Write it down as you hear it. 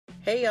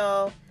Hey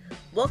y'all!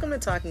 Welcome to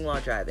Talking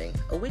While Driving,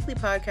 a weekly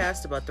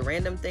podcast about the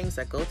random things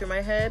that go through my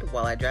head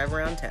while I drive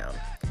around town.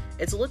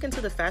 It's a look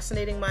into the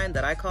fascinating mind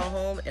that I call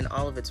home and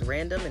all of its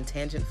random and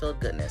tangent-filled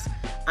goodness.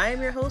 I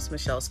am your host,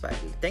 Michelle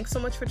Spivey. Thanks so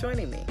much for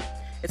joining me.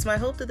 It's my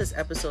hope that this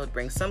episode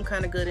brings some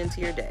kind of good into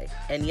your day.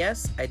 And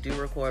yes, I do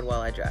record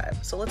while I drive.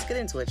 So let's get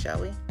into it, shall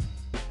we?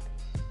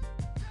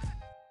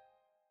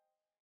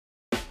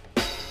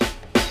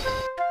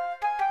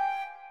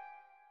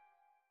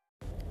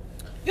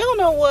 Y'all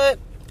know what?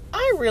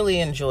 I really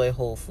enjoy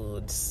Whole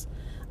Foods.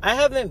 I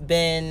haven't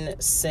been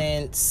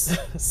since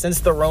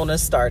the Rona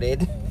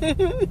started.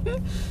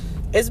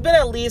 It's been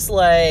at least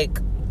like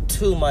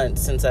 2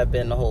 months since I've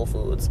been to Whole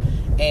Foods.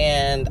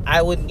 And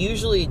I would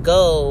usually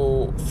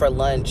go for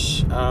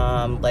lunch,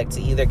 like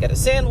to either get a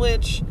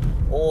sandwich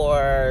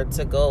or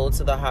to go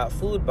to the hot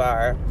food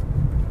bar.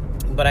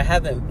 But I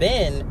haven't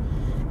been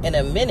in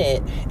a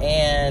minute.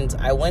 And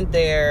I went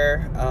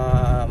there.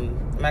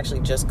 I'm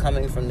actually just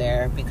coming from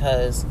there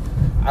because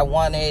I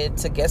wanted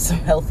to get some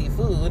healthy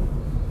food,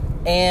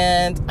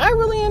 and I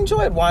really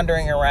enjoyed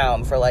wandering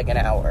around for like an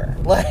hour.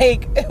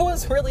 Like, it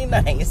was really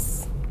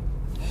nice.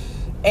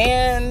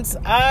 And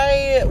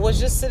I was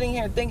just sitting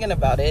here thinking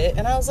about it,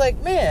 and I was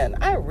like, man,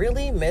 I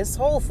really miss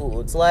Whole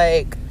Foods.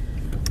 Like,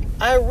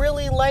 I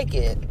really like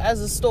it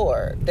as a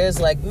store. There's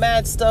like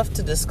mad stuff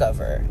to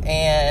discover,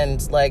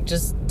 and like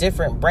just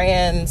different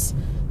brands,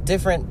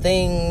 different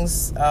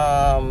things,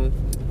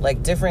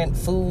 like different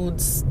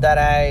foods that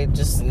I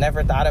just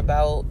never thought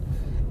about.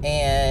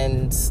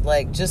 And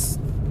like just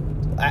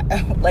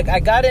I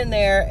got in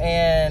there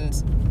and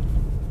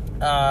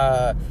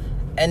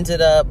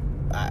ended up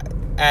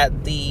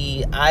at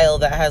the aisle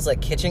that has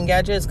like kitchen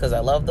gadgets, because I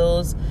love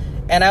those.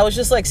 And I was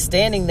just like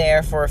standing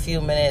there for a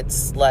few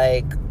minutes.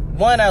 Like,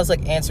 one, I was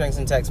like answering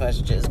some text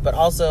messages, but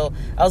also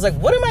I was like,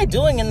 what am I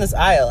doing in this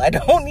aisle? I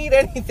don't need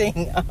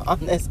anything on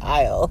this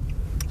aisle.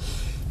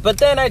 But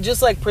then I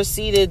just like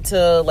proceeded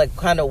to like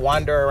kind of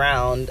wander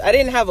around. I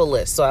didn't have a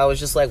list, so I was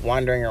just like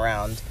wandering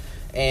around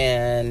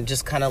and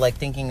just kind of like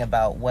thinking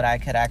about what I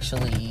could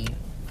actually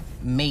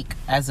make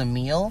as a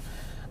meal.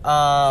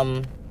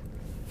 But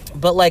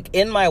like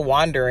in my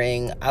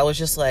wandering, I was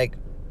just like,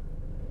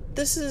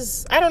 this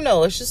is, I don't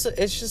know, it's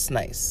just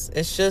nice.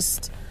 It's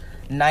just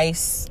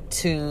nice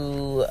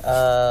to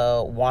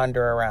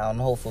wander around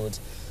Whole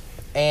Foods.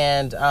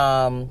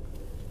 And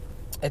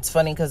it's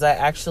funny because I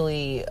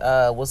actually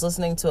was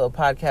listening to a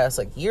podcast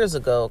like years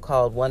ago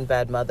called One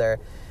Bad Mother,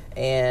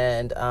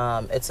 and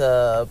it's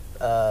a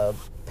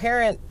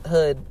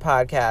parenthood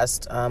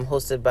podcast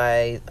hosted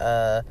by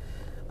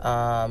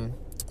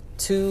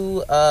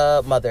two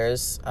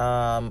mothers.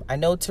 I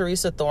know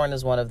Teresa Thorne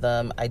is one of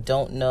them. I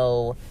don't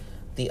know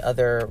the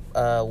other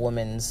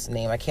woman's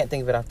name. I can't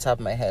think of it off the top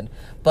of my head.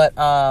 But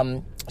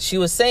she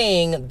was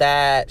saying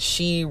that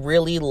she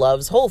really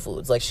loves Whole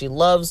Foods. Like, she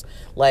loves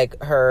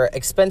like her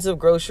expensive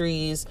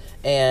groceries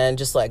and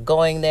just like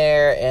going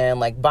there and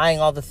like buying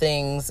all the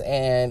things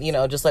and, you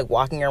know, just like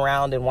walking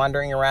around and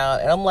wandering around.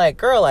 And I'm like,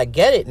 girl, I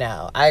get it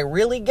now. I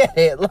really get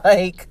it.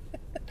 Like,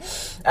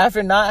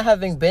 after not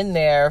having been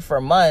there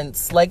for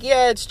months, like,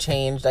 yeah, it's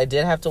changed. I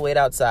did have to wait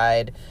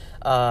outside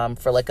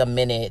for like a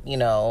minute, you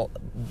know,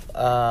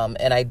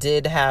 and I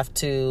did have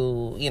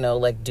to, you know,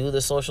 like do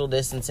the social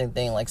distancing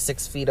thing, like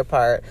 6 feet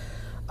apart.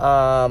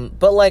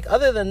 But like,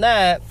 other than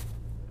that,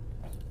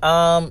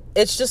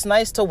 it's just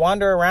nice to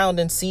wander around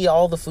and see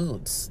all the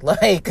foods,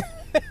 like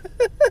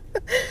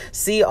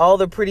see all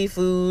the pretty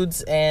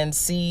foods and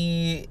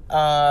see,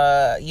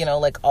 you know,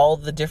 like all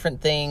the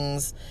different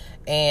things,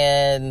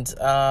 and,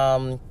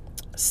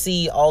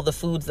 see all the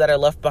foods that are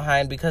left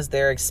behind because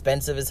they're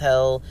expensive as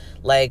hell.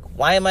 Like,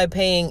 why am I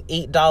paying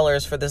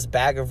 $8 for this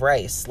bag of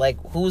rice? Like,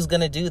 who's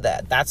gonna do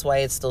that? That's why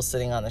it's still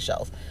sitting on the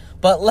shelf.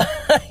 But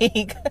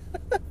like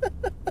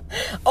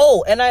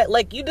oh, and I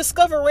like, you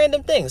discover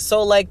random things.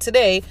 So like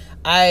today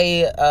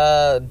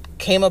I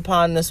came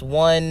upon this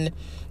one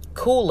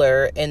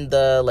cooler in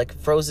the like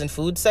frozen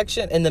food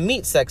section, in the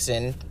meat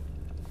section,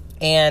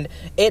 and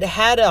it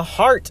had a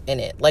heart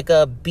in it, like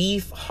a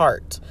beef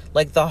heart,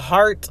 like the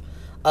heart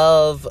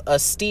of a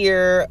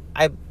steer.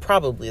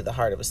 Probably the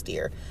heart of a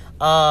steer.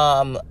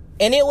 And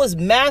it was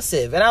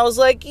massive. And I was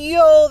like,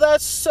 yo,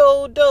 that's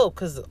so dope.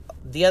 Because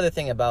the other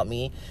thing about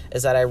me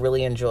is that I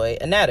really enjoy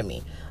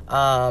anatomy.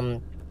 But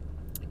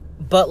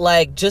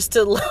like, just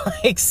to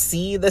like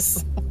see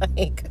this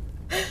like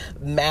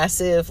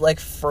massive like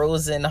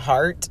frozen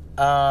heart.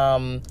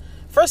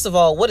 First of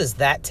all, what does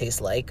that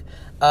taste like?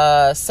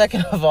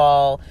 Second of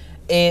all,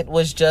 it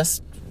was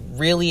just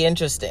really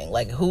interesting.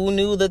 Like, who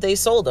knew that they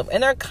sold them?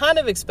 And they're kind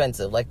of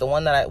expensive. Like,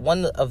 one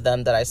of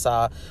them that I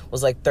saw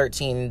was like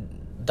 $13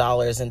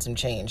 and some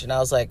change, and I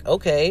was like,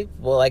 okay,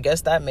 well, I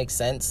guess that makes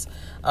sense.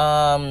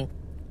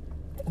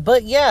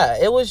 But yeah,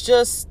 it was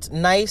just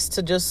nice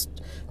to just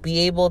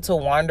be able to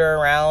wander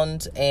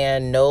around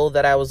and know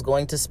that I was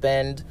going to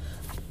spend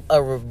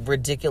a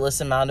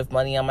ridiculous amount of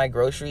money on my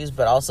groceries,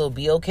 but also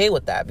be okay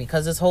with that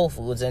because it's Whole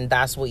Foods and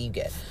that's what you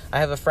get. I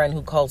have a friend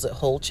who calls it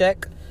whole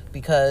check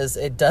because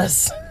it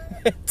does,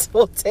 it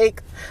will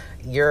take,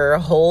 your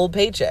whole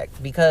paycheck,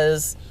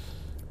 because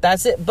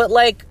that's it. But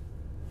like,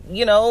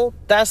 you know,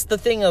 that's the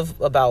thing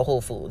about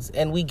Whole Foods,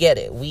 and we get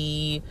it.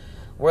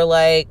 We're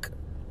like,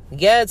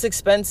 yeah, it's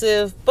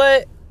expensive,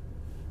 but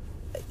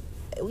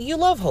you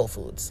love Whole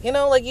Foods. You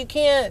know, like you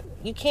can't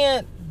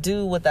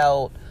do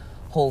without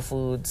Whole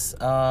Foods.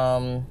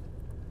 Yeah,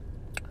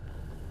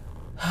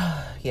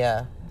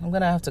 I'm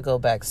gonna have to go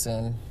back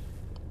soon.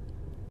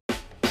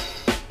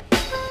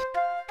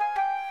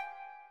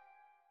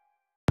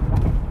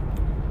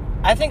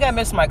 I think I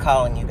missed my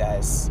calling, you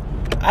guys.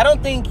 I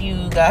don't think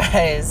you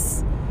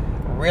guys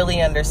really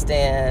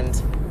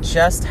understand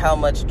just how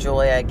much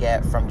joy I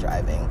get from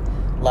driving.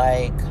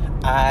 Like,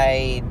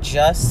 I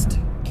just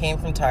came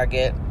from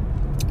Target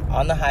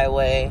on the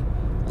highway,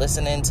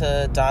 listening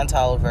to Don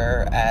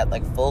Toliver at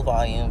like full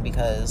volume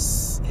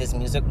because his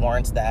music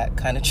warrants that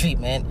kind of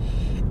treatment,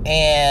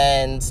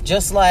 and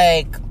just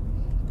like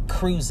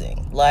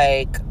cruising,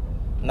 like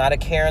not a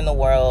care in the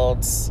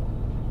world.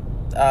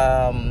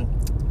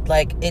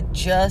 Like it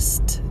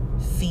just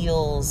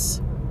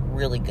feels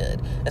really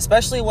good,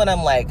 especially when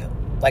I'm like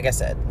I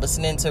said,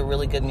 listening to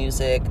really good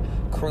music,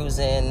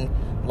 cruising,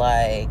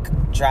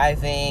 like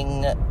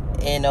driving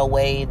in a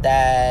way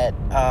that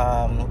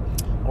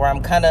where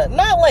I'm kind of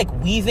not like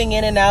weaving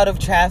in and out of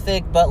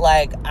traffic, but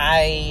like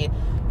I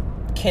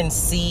can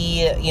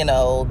see, you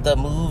know, the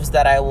moves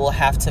that I will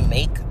have to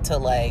make to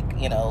like,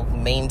 you know,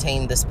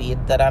 maintain the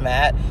speed that I'm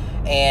at,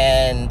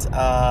 and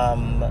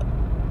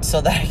so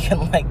that I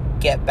can like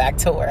get back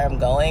to where I'm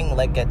going,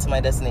 like get to my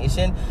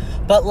destination.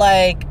 But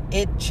like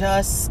it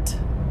just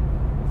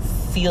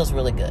feels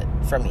really good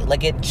for me.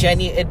 Like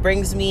it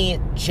brings me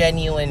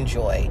genuine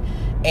joy.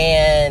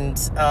 And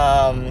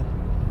I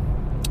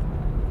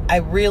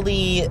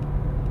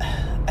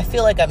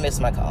feel like I miss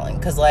my calling,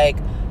 because like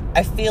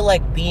I feel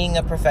like being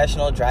a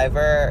professional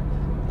driver,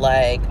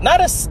 like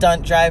not a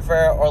stunt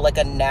driver or like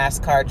a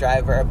NASCAR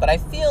driver, but I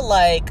feel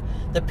like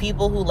the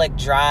people who like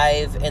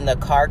drive in the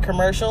car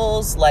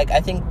commercials, like I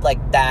think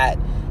like that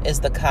is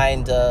the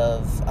kind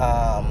of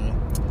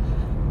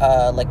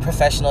like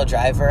professional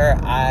driver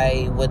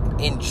I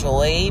would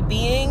enjoy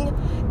being.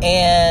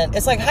 And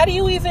it's like, how do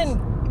you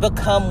even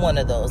become one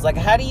of those? Like,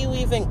 how do you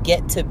even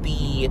get to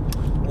be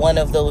one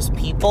of those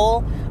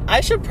people?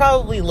 I should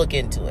probably look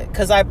into it,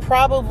 because I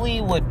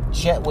probably would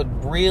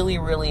really,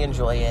 really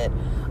enjoy it.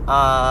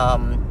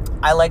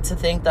 I like to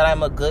think that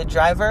I'm a good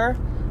driver.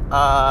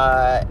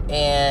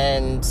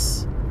 And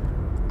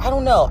I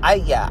don't know.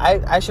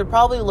 I should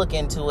probably look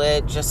into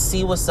it, just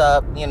see what's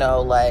up, you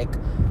know, like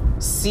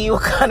see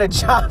what kind of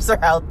jobs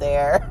are out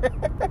there.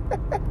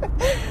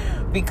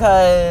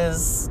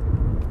 Because,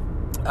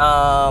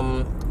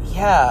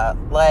 yeah,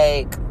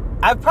 like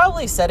I've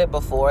probably said it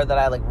before that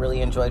I like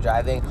really enjoy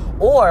driving,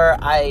 or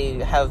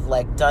I have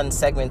like done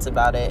segments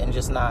about it and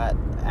just not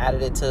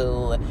added it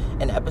to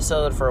an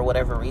episode for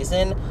whatever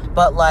reason.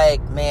 But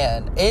like,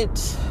 man,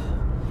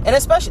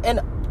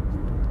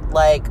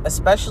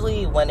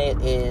 especially when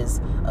it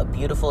is a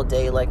beautiful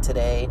day like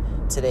today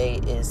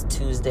is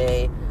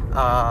Tuesday,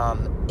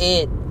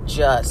 it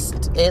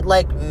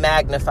like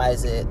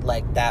magnifies it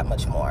like that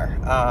much more.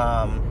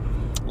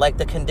 Like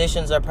the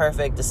conditions are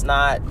perfect. It's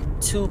not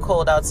too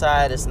cold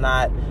outside. It's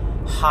not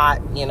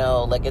hot, you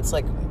know, like it's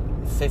like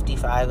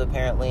 55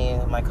 apparently,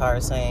 my car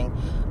is saying.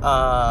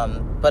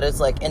 But it's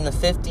like in the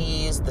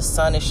 50s, the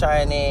sun is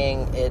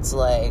shining. It's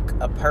like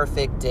a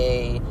perfect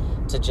day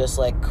to just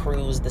like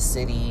cruise the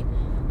city.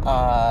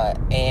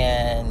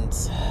 And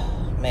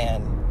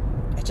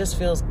man, it just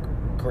feels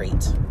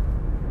great.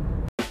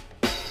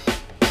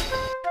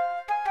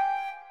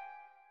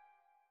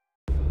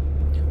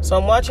 So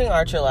I'm watching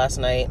Archer last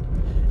night,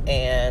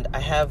 and I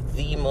have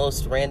the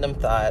most random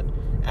thought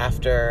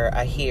after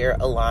I hear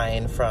a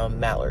line from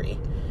Mallory.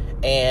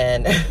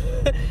 And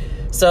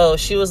so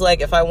she was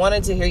like, if I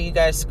wanted to hear you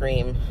guys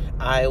scream,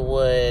 I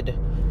would,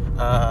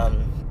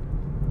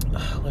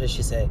 what did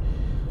she say?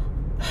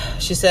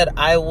 She said,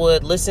 I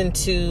would listen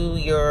to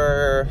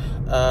your,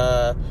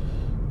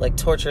 like,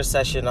 torture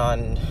session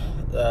on,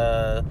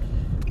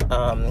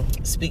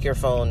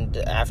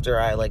 speakerphone after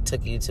I, like,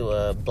 took you to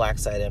a black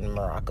site in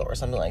Morocco or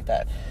something like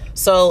that.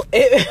 So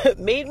it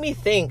made me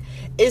think,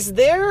 is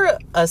there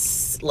a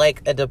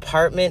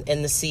department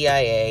in the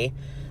CIA,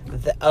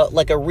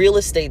 like a real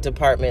estate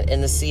department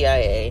in the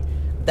CIA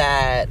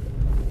that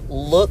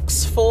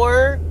looks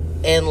for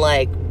and,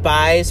 like,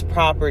 buys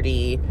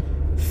property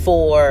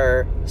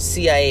for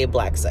CIA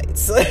black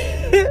sites?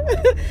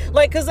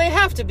 Like, because they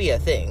have to be a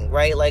thing,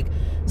 right? Like,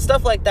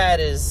 stuff like that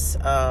is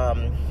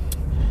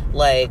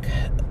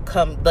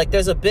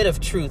there's a bit of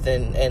truth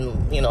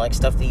in you know, like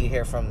stuff that you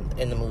hear from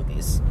in the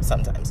movies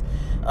sometimes.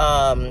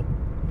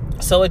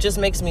 So it just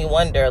makes me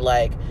wonder,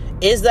 like,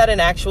 is that an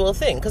actual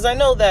thing? Because I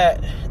know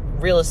that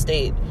real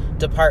estate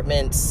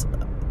departments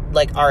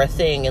like are a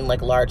thing in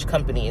like large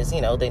companies.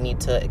 You know, they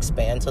need to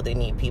expand, so they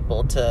need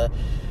people to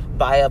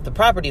buy up the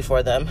property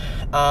for them.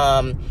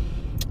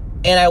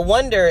 And I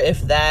wonder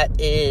if that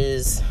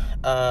is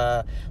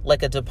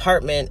like a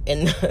department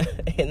in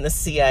the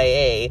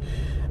CIA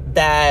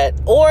that,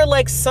 or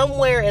like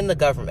somewhere in the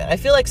government. I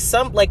feel like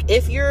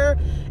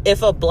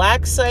if a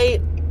black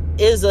site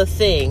is a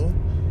thing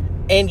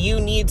and you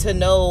need to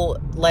know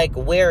like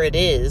where it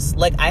is,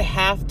 like I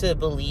have to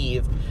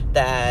believe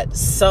that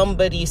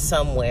somebody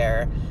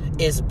somewhere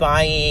is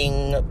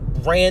buying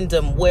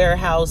random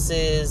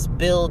warehouses,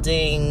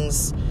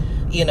 buildings,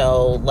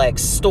 like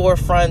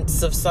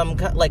storefronts of some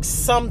kind, like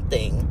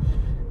something,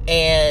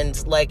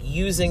 and like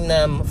using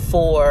them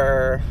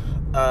for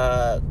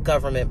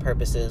government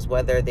purposes,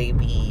 whether they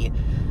be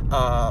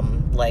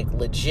like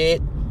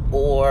legit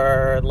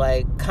or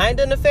like kind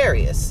of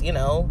nefarious,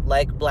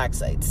 like black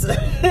sites,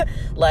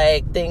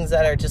 like things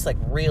that are just like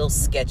real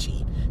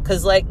sketchy.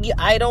 Because like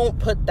I don't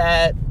put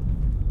that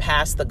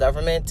past the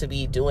government to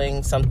be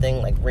doing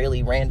something like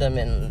really random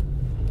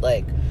and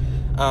like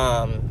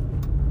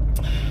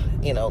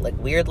like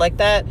weird like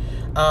that.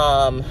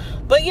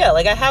 But yeah,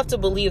 like I have to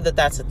believe that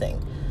that's a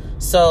thing.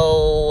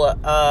 So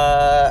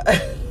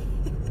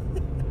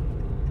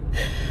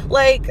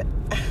like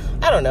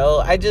I don't know,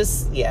 I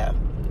just, yeah,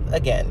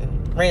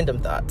 again, random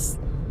thoughts.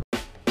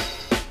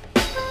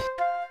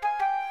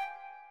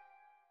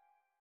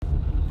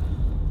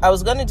 I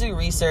was going to do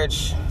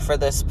research for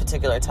this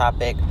particular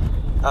topic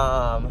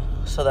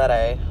so that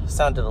I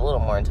sounded a little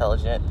more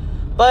intelligent,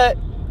 but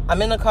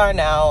I'm in the car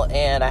now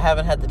and I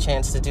haven't had the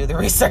chance to do the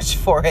research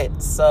for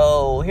it.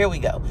 So here we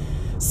go.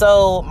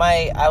 So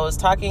I was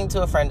talking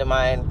to a friend of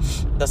mine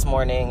this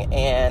morning,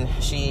 and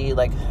she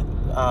like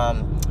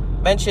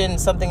mentioned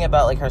something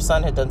about like her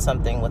son had done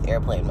something with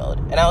airplane mode,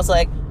 and I was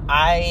like,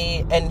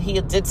 and he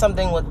did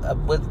something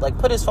with like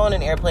put his phone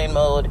in airplane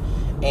mode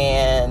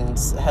and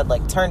had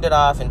like turned it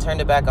off and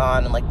turned it back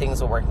on, and like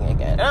things were working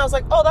again. And I was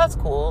like, oh, that's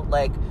cool.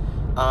 Like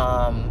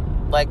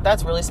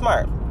that's really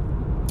smart.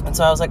 And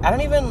so I was like, I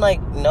don't even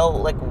like know,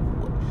 like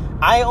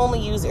I only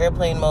use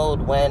airplane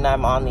mode when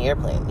I'm on the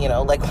airplane,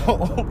 like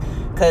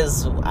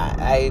because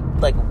I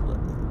like,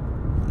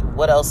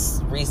 what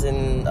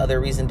other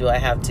reason do I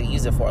have to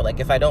use it for? Like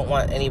if I don't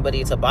want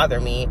anybody to bother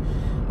me,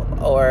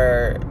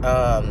 or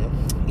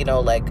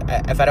like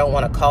if I don't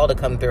want a call to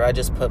come through, I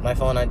just put my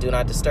phone on do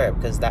not disturb,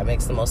 because that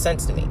makes the most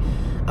sense to me.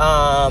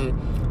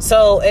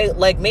 So it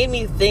like made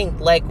me think,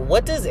 like,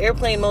 what does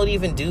airplane mode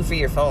even do for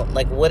your phone?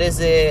 Like, what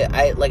is it?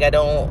 I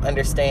don't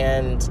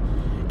understand.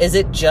 Is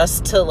it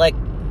just to like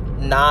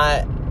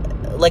not,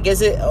 like,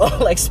 is it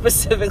like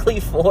specifically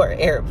for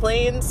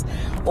airplanes,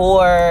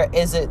 or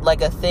is it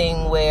like a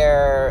thing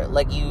where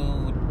like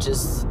you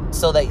just,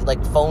 so that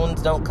like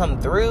phones don't come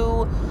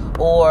through,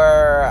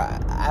 or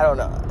I don't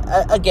know.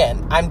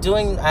 Again, I'm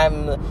doing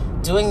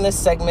this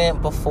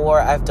segment before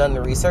I've done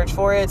the research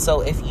for it.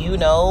 So if you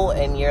know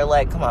and you're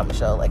like, come on,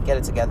 Michelle, like get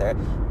it together,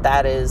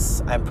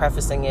 I'm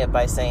prefacing it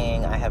by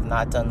saying I have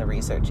not done the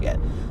research yet.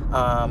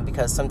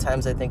 Because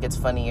sometimes I think it's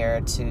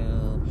funnier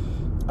to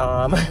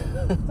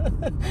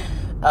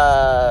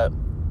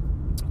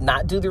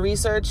not do the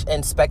research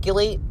and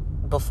speculate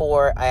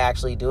before I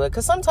actually do it.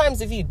 Because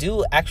sometimes if you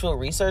do actual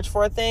research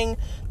for a thing,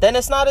 then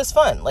it's not as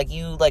fun. Like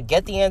you like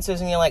get the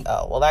answers and you're like,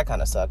 oh, well, that kind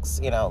of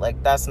sucks.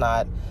 Like that's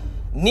not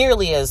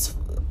nearly as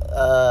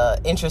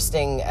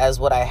interesting as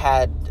what I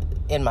had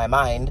in my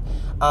mind.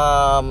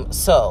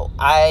 So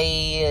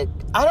I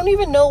don't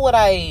even know what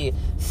I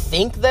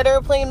think that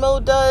airplane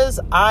mode does.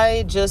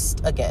 I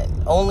just,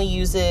 again, only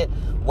use it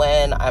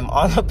when I'm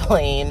on a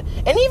plane.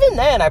 And even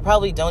then, I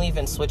probably don't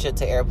even switch it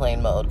to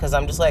airplane mode, because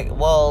I'm just like,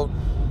 well,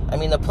 I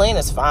mean, the plane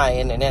is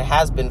fine, and it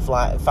has been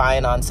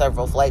fine on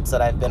several flights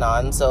that I've been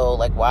on. So,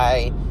 like,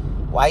 why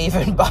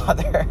even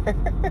bother?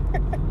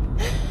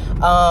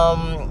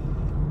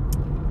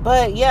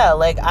 But yeah,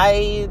 like,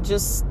 I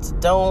just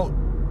don't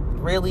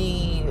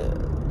really.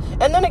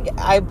 And then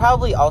I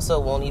probably also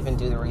won't even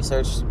do the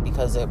research,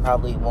 because it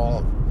probably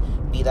won't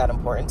be that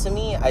important to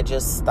me. I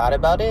just thought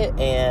about it,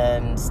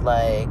 and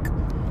like,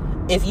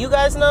 if you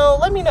guys know,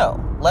 let me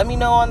know. Let me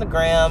know on the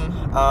gram,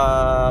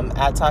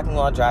 at Talking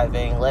While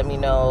Driving. Let me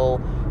know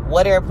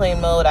what airplane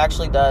mode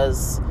actually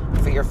does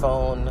for your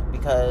phone,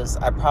 because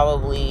I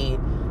probably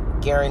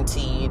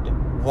guaranteed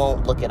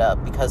won't look it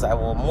up, because I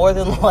will more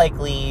than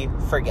likely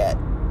forget.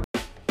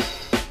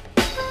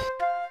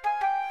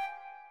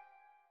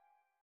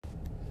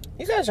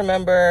 You guys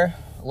remember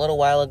a little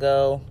while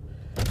ago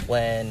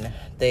when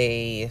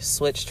they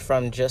switched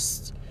from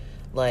just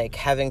like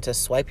having to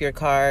swipe your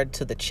card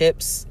to the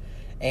chips?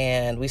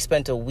 And we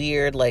spent a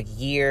weird like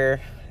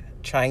year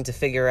trying to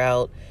figure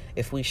out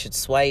if we should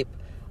swipe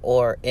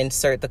or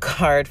insert the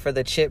card for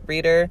the chip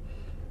reader.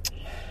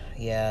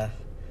 Yeah,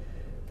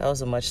 that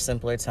was a much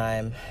simpler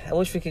time. I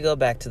wish we could go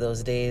back to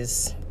those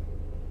days.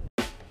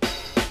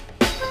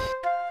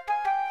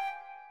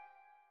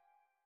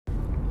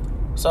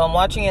 So I'm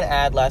watching an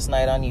ad last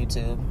night on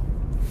YouTube,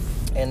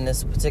 and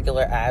this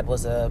particular ad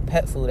was a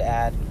pet food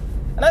ad.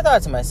 And I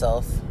thought to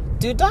myself,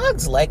 do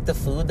dogs like the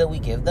food that we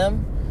give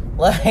them?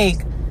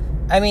 Like,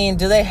 I mean,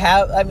 do they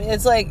have, I mean,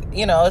 it's like,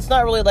 it's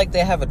not really like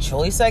they have a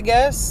choice, I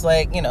guess.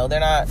 Like, they're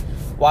not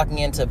walking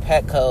into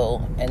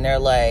Petco and they're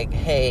like,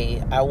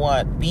 hey, I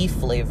want beef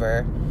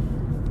flavor.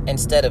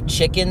 instead of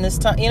chicken this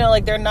time.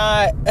 Like they're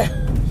not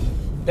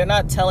they're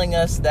not telling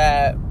us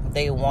that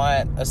they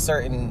want a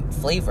certain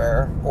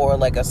flavor or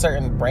like a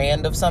certain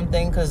brand of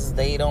something, because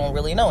they don't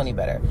really know any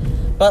better.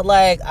 But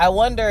like, I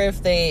wonder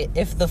if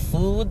the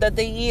food that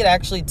they eat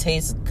actually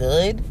tastes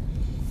good,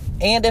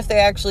 and if they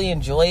actually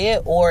enjoy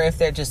it, or if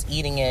they're just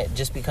eating it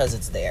just because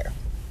it's there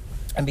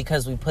and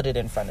because we put it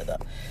in front of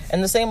them.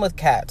 And the same with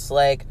cats.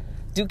 Like,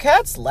 do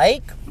cats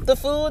like the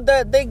food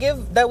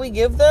that we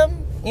give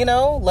them?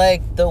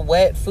 Like the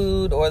wet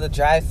food or the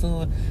dry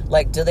food?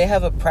 Like, do they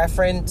have a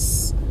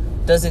preference?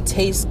 Does it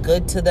taste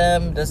good to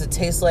them? Does it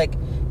taste like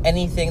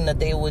anything that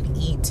they would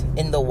eat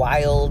in the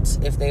wild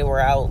if they were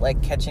out,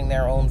 like, catching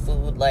their own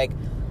food? Like,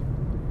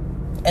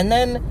 and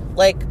then,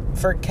 like,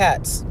 for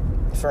cats,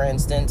 for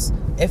instance,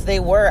 if they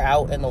were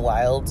out in the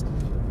wild,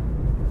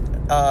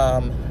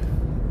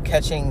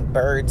 catching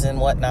birds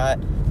and whatnot,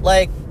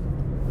 like,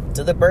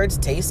 do the birds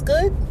taste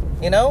good?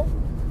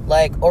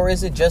 Like, or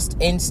is it just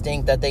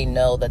instinct that they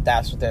know that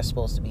that's what they're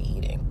supposed to be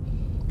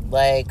eating?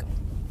 Like,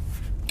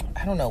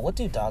 I don't know. What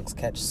do dogs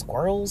catch?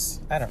 Squirrels?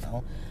 I don't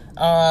know.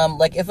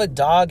 Like, if a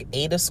dog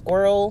ate a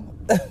squirrel,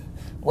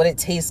 would it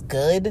taste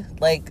good?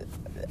 Like,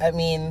 I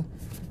mean,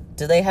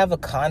 do they have a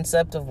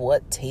concept of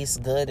what tastes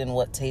good and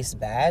what tastes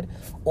bad?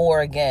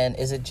 Or again,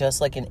 is it just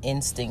like an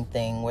instinct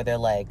thing where they're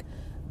like,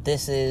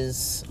 this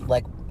is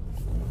like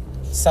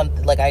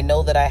something, like, I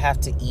know that I have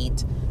to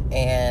eat,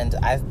 and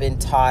I've been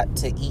taught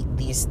to eat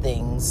these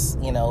things,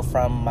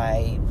 from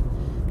my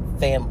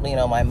family,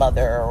 my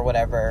mother or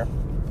whatever.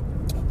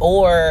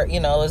 Or,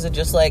 is it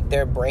just like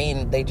their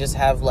brain, they just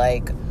have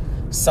like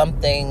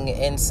something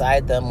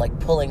inside them, like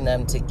pulling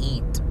them to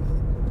eat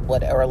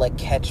or like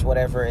catch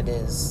whatever it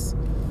is.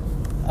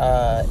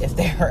 If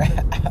they're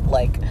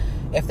like,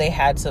 if they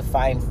had to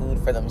find food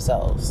for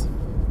themselves.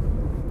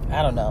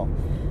 I don't know.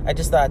 I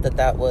just thought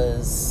that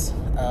was,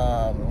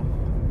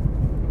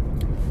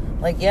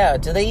 like, yeah,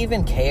 do they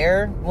even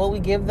care what we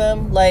give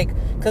them? Like,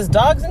 because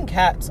dogs and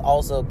cats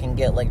also can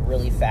get like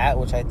really fat,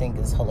 which I think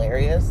is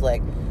hilarious.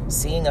 Like,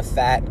 seeing a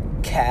fat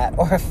cat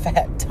or a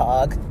fat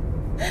dog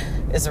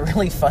is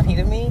really funny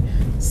to me.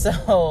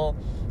 So,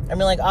 I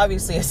mean, like,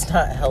 obviously it's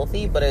not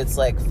healthy, but it's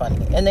like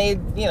funny. And they,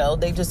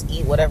 they just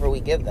eat whatever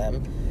we give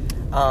them,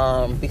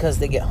 because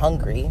they get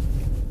hungry.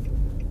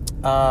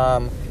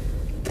 But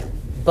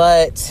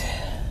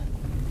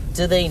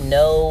do they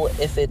know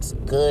if it's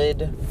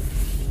good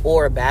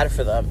or bad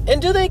for them?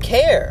 And do they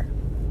care?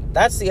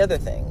 That's the other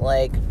thing.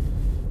 Like,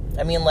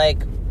 I mean, like,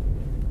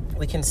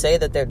 we can say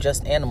that they're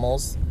just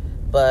animals,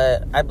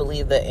 but I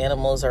believe that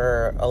animals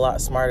are a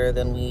lot smarter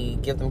than we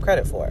give them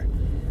credit for.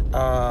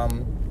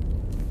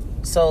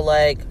 So,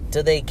 like,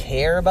 do they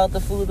care about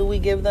the food that we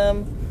give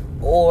them?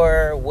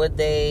 Or would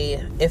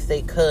they, if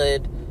they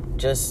could,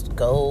 just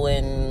go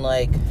and,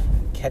 like,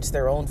 catch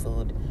their own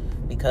food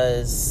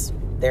because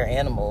they're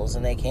animals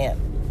and they can't?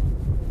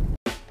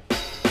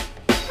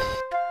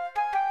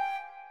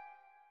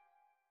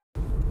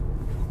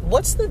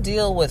 What's the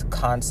deal with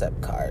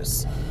concept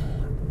cars?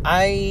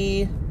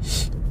 I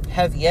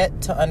have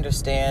yet to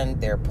understand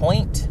their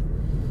point,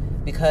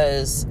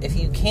 because if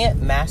you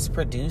can't mass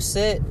produce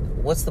it,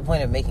 what's the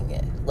point of making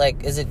it?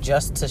 Like, is it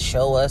just to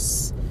show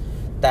us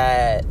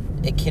that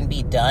it can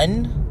be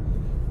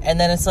done? And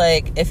then it's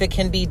like, if it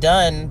can be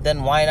done,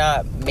 then why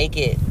not make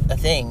it a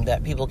thing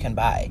that people can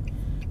buy?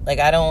 Like,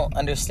 I don't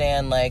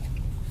understand. Like,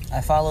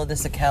 I follow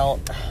this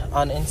account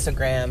on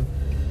Instagram,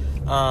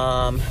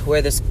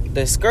 where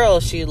this girl,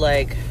 she,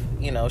 like,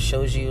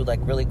 shows you like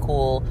really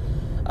cool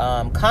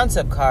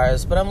concept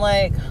cars. But I'm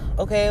like,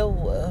 okay,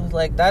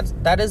 like,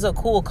 that is a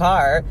cool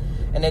car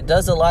and it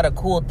does a lot of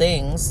cool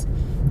things,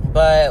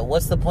 but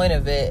what's the point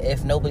of it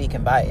if nobody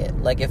can buy it?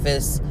 Like, if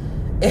it's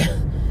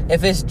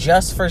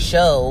just for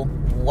show,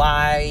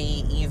 why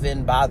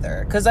even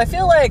bother? Because I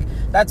feel like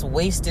that's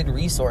wasted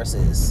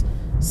resources,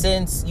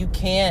 since you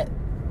can't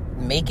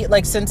make it,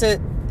 like, since it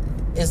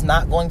is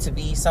not going to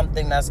be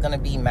something that's going to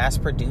be mass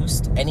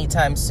produced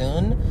anytime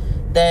soon,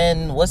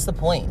 then what's the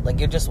point? Like,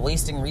 you're just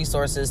wasting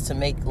resources to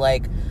make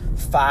like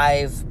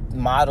 5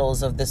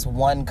 models of this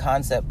one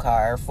concept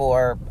car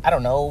for, I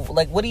don't know,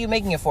 like, what are you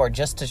making it for?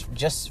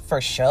 Just for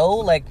show?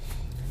 Like,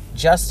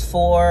 just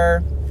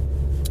for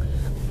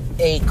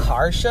a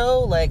car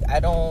show? Like, I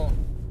don't,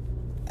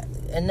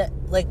 and that,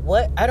 like,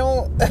 what? I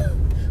don't,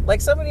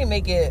 like, somebody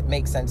make it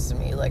make sense to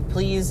me. Like,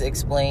 please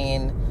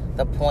explain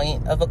the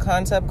point of a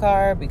concept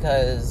car,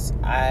 because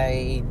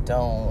I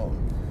don't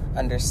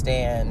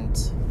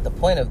understand the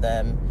point of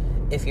them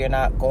if you're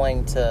not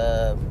going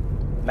to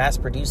mass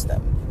produce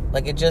them.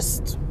 Like, it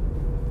just,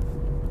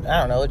 I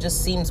don't know, it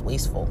just seems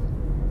wasteful.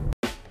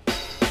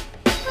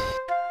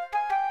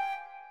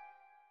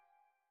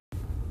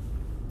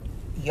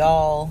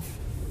 Y'all,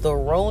 the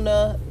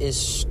Rona is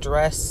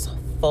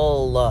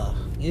stressful.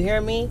 You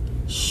hear me?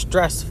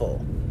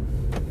 Stressful.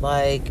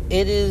 Like,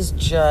 it is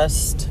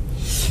just,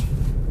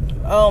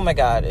 oh my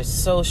God, it's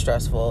so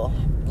stressful.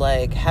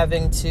 Like,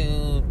 having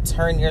to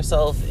turn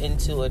yourself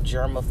into a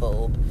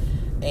germaphobe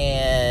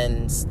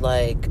and,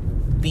 like,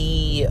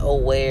 be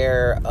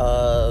aware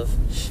of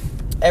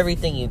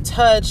everything you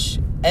touch,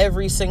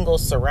 every single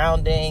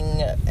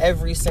surrounding,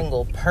 every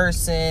single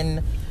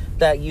person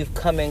that you've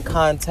come in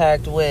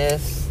contact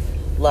with,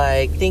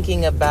 like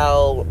thinking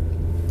about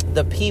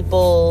the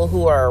people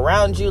who are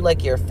around you,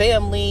 like your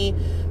family,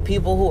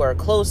 people who are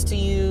close to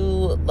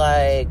you.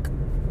 Like,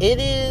 it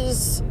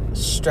is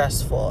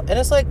stressful. And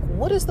it's like,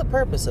 what is the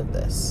purpose of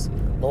this,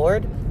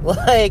 Lord?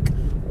 Like,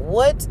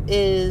 what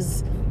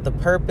is the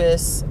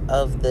purpose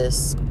of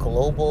this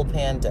global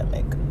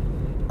pandemic?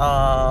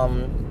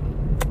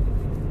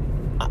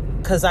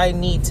 Because I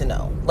need to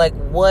know. Like,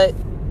 what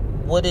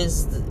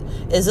is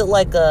it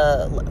like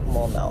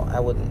well, no,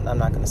 I'm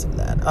not going to say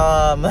that.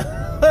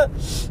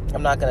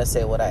 I'm not going to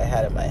say what I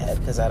had in my head,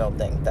 because I don't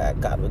think that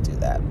God would do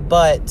that.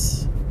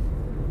 But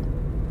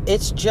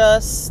it's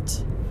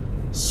just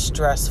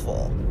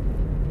stressful.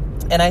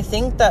 And I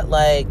think that,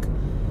 like,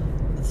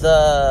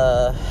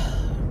 the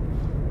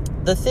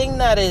thing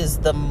that is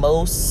the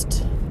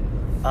most,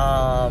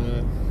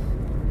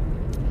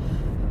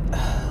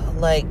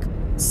 like,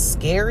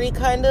 scary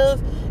kind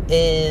of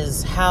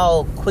is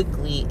how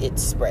quickly it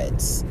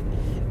spreads.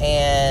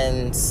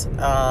 And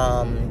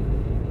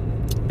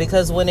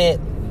because when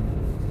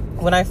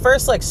I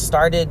first, like,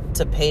 started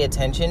to pay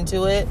attention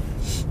to it,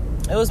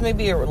 it was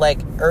maybe like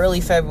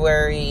early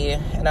February,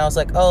 and I was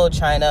like, oh,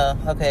 China,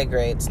 okay,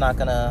 great, it's not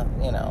gonna,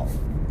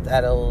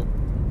 that'll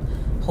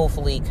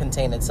hopefully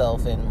contain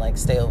itself and, like,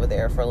 stay over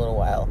there for a little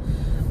while,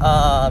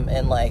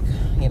 and, like,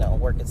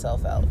 work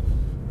itself out.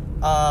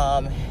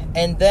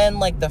 And then,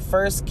 like, the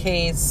first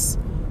case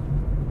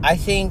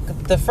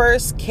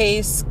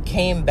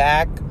came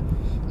back,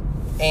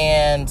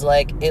 and,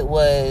 like, it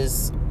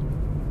was,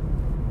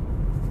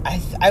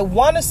 I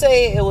want to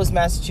say it was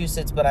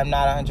Massachusetts, but I'm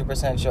not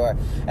 100% sure.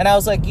 And I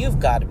was like, you've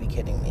got to be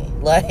kidding me.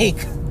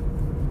 Like,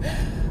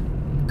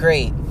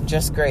 great,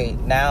 just great.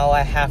 Now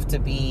I have to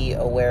be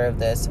aware of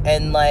this.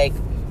 And, like,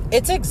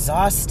 it's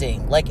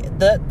exhausting. Like,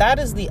 that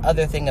is the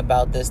other thing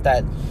about this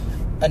that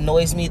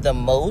annoys me the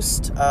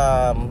most.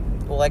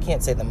 Well, I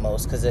can't say the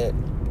most, because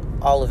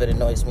all of it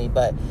annoys me.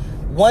 But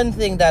one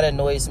thing that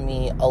annoys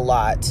me a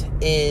lot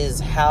is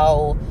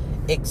how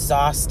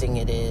exhausting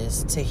it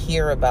is to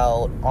hear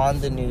about on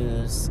the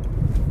news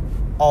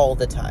all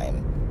the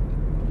time.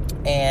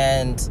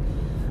 And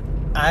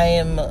I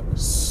am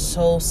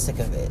so sick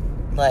of it.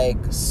 Like,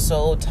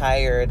 so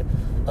tired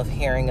of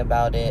hearing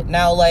about it.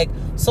 Now, like,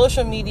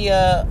 social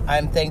media,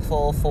 I'm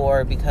thankful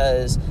for,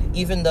 because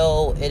even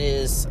though it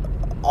is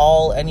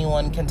all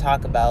anyone can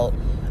talk about,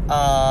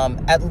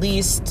 at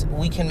least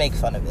we can make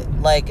fun of it.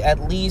 Like,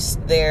 at least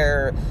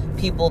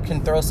people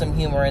can throw some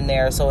humor in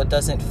there, so it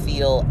doesn't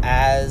feel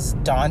as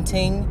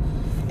daunting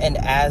and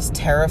as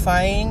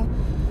terrifying.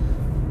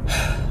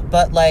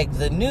 But, like,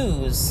 the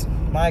news,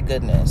 my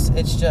goodness,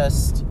 it's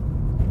just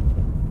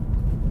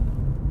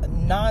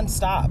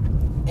nonstop.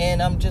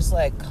 And I'm just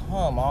like,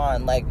 come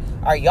on. Like,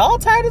 are y'all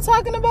tired of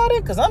talking about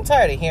it? Because I'm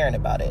tired of hearing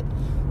about it.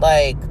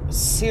 Like,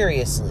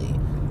 seriously.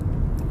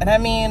 And I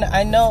mean,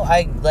 I know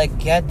I, like,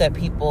 get that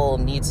people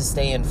need to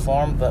stay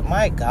informed, but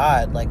my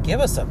God, like, give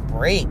us a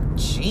break.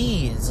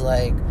 Jeez,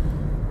 like,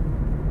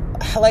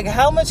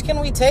 how much can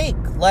we take?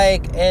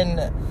 Like,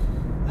 and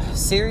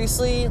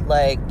seriously,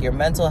 like, your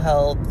mental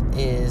health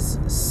is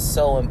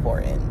so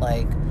important.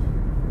 Like,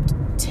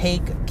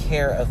 take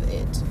care of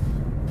it.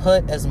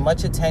 Put as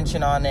much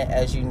attention on it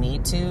as you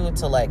need to,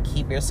 like,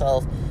 keep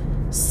yourself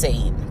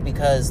sane.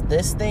 Because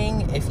this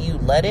thing, if you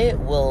let it,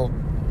 will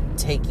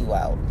take you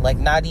out. Like,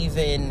 not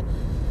even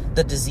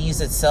the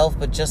disease itself,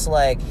 but just,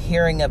 like,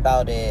 hearing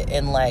about it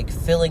and, like,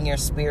 filling your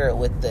spirit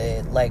with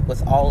it, like,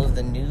 with all of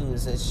the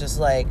news. It's just,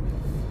 like,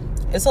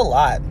 it's a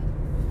lot.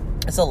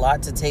 It's a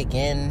lot to take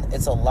in.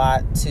 It's a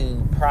lot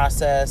to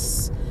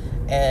process,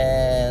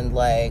 and,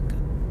 like,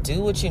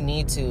 do what you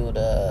need to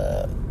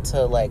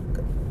like,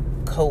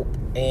 cope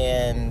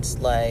and,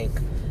 like,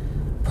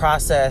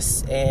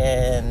 process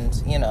and,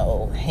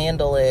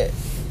 handle it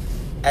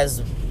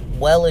as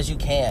well as you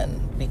can.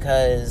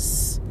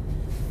 Because,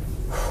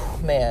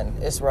 man,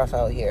 it's rough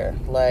out here.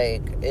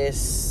 Like,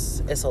 it's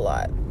a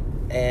lot.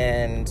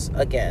 And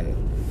again,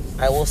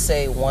 I will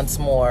say once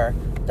more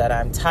that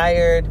I'm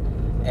tired,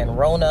 and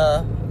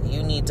Rona,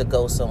 you need to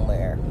go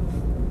somewhere.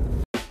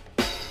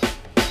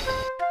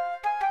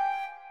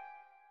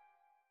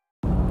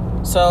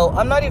 So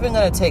I'm not even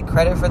going to take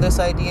credit for this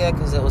idea,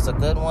 because it was a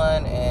good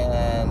one,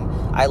 and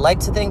I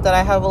like to think that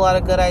I have a lot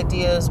of good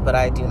ideas, but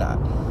I do not.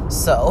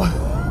 So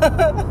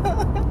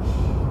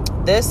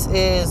this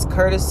is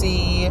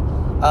courtesy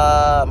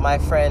my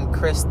friend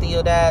Chris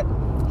Theodat.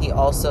 He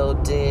also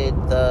did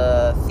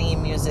the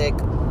theme music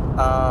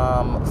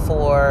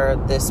for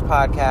this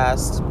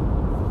podcast.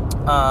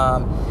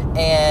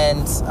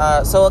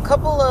 So a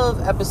couple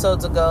of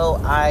episodes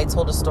ago, I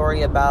told a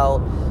story about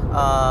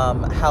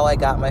how I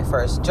got my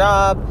first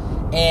job,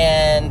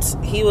 and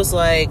he was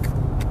like,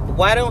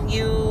 why don't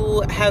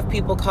you have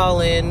people call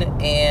in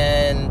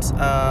and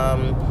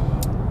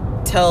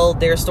tell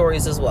their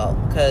stories as well,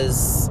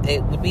 because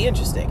it would be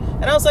interesting.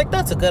 And I was like,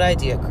 that's a good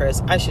idea,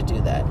 Chris. I should do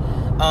that.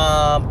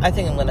 I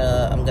think I'm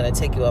gonna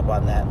take you up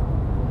on that.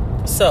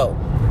 So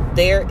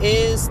there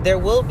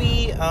will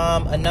be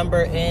a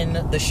number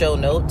in the show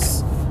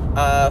notes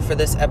for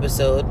this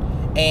episode.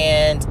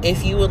 And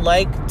if you would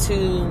like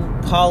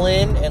to call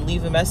in and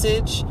leave a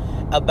message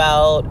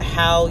about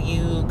how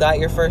you got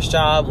your first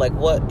job, like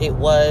what it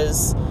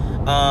was,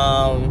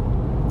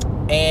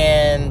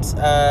 and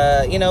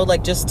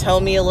like just tell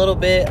me a little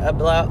bit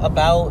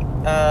about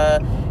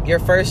your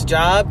first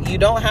job. You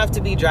don't have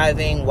to be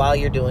driving while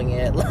you're doing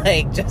it,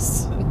 like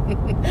just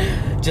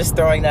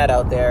throwing that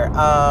out there.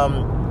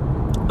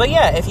 But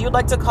yeah, if you'd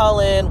like to call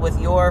in with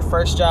your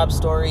first job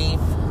story,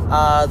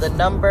 the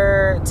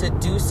number to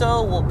do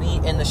so will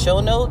be in the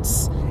show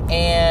notes,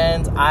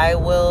 and I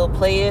will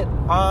play it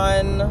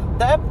on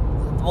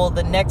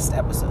the next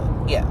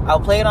episode. Yeah, I'll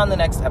play it on the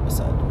next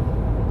episode.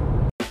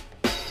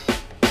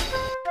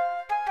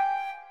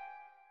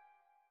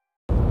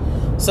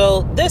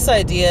 So this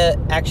idea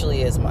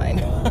actually is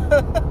mine.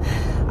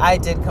 I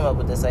did come up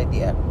with this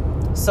idea.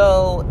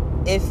 So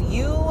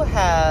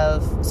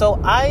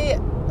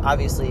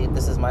obviously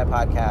this is my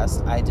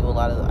podcast. I do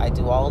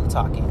all the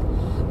talking.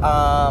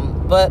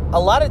 But a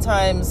lot of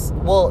times,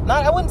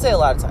 I wouldn't say a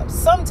lot of times.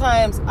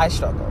 Sometimes I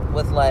struggle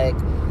with like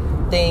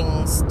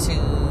things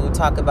to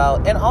talk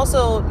about. And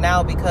also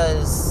now,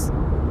 because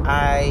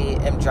I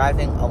am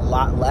driving a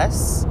lot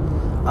less,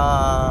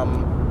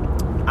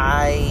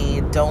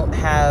 I don't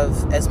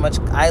have as much,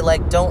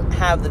 don't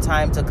have the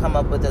time to come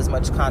up with as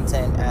much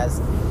content as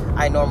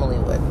I normally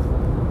would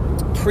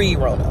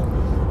pre-Rona.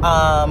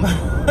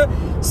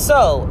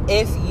 So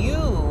if you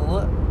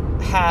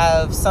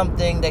have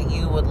something that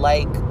you would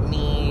like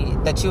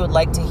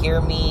to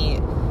hear me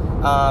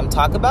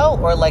talk about,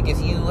 or like if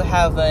you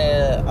have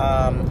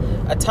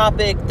a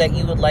topic that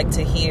you would like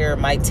to hear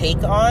my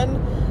take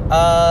on,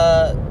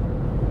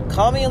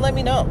 call me and let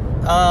me know.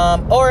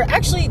 Or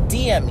actually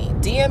DM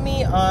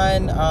me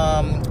on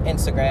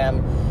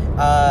Instagram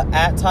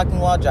at Talking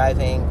While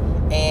Driving,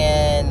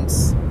 and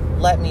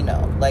let me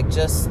know. Like,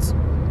 just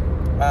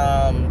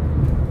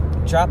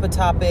drop a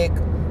topic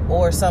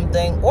or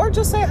something, or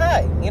just say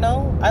hi.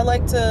 I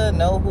like to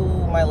know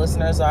who my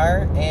listeners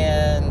are,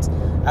 and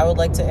I would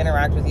like to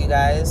interact with you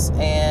guys.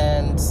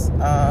 And so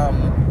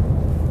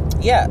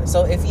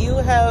if you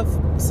have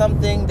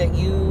something that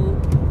you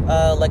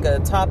like, a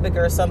topic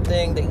or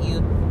something that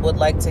you would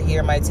like to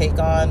hear my take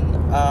on,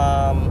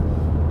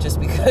 just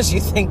because you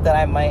think that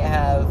I might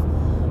have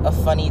a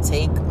funny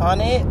take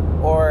on it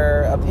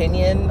or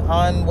opinion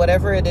on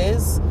whatever it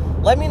is,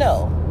 let me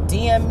know.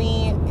 DM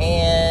me,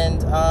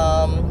 and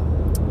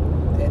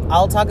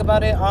I'll talk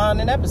about it on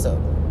an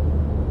episode.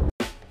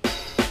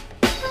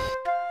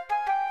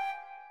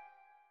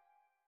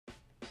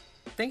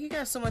 Thank you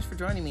guys so much for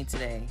joining me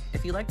today.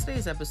 If you liked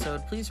today's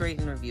episode, please rate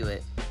and review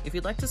it. If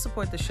you'd like to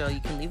support the show, you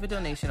can leave a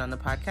donation on the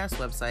podcast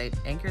website,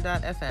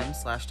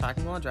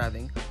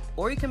 anchor.fm/talkingwhiledriving,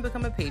 or you can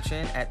become a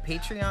patron at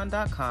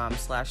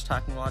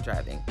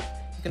patreon.com/talkingwhiledriving.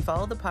 You can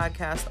follow the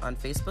podcast on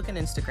Facebook and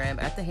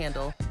Instagram at the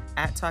handle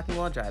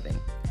 @talkingwhiledriving.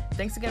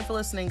 Thanks again for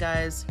listening,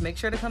 guys. Make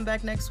sure to come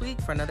back next week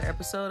for another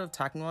episode of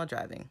Talking While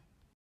Driving.